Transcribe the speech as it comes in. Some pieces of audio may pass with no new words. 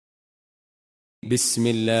بسم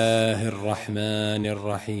الله الرحمن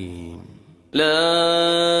الرحيم.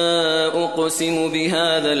 لا أقسم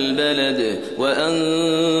بهذا البلد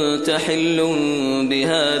وأنت حل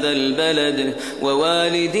بهذا البلد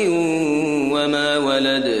ووالد وما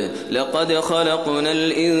ولد لقد خلقنا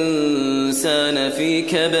الإنسان في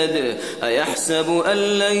كبد أيحسب أن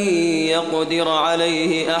لن يقدر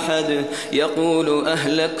عليه أحد يقول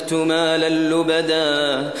أهلكت مالا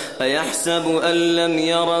لبدا أيحسب أن لم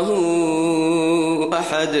يره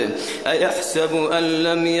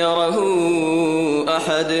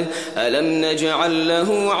أحد ألم نجعل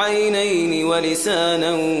له عينين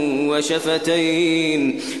ولسانا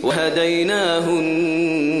وشفتين وهديناه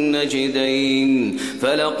النجدين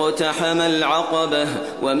فلاقتحم العقبة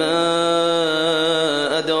وما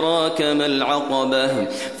أدراك ما العقبة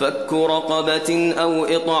فك رقبة أو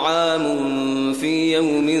إطعام في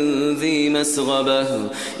يوم ذي مسغبة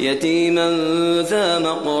يتيما ذا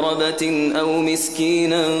مقربة أو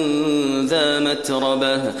مسكينا ذا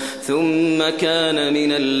متربة ثم كان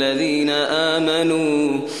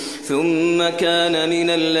من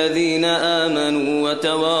الذين آمنوا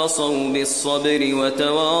وتواصوا بالصبر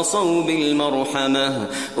وتواصوا بالمرحمة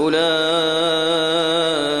أولئك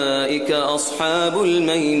أصحاب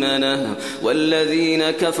الميمنة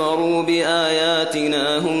والذين كفروا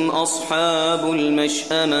بآياتنا هم أصحاب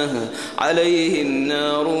المشأمة عليهم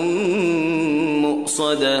نار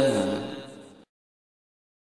مؤصدة.